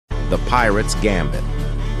The Pirate's Gambit.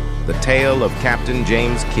 The tale of Captain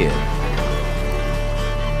James Kidd.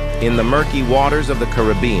 In the murky waters of the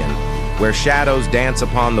Caribbean, where shadows dance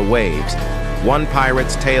upon the waves, one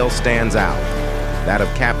pirate's tale stands out, that of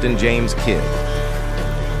Captain James Kidd.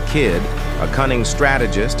 Kidd, a cunning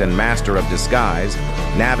strategist and master of disguise,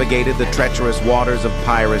 navigated the treacherous waters of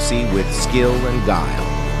piracy with skill and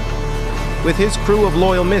guile. With his crew of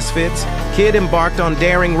loyal misfits, Kidd embarked on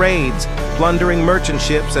daring raids, plundering merchant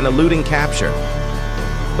ships and eluding capture.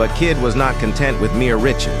 But Kidd was not content with mere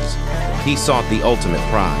riches. He sought the ultimate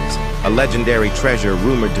prize, a legendary treasure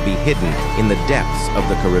rumored to be hidden in the depths of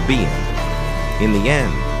the Caribbean. In the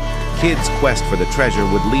end, Kidd's quest for the treasure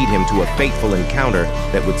would lead him to a fateful encounter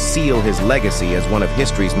that would seal his legacy as one of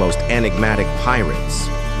history's most enigmatic pirates.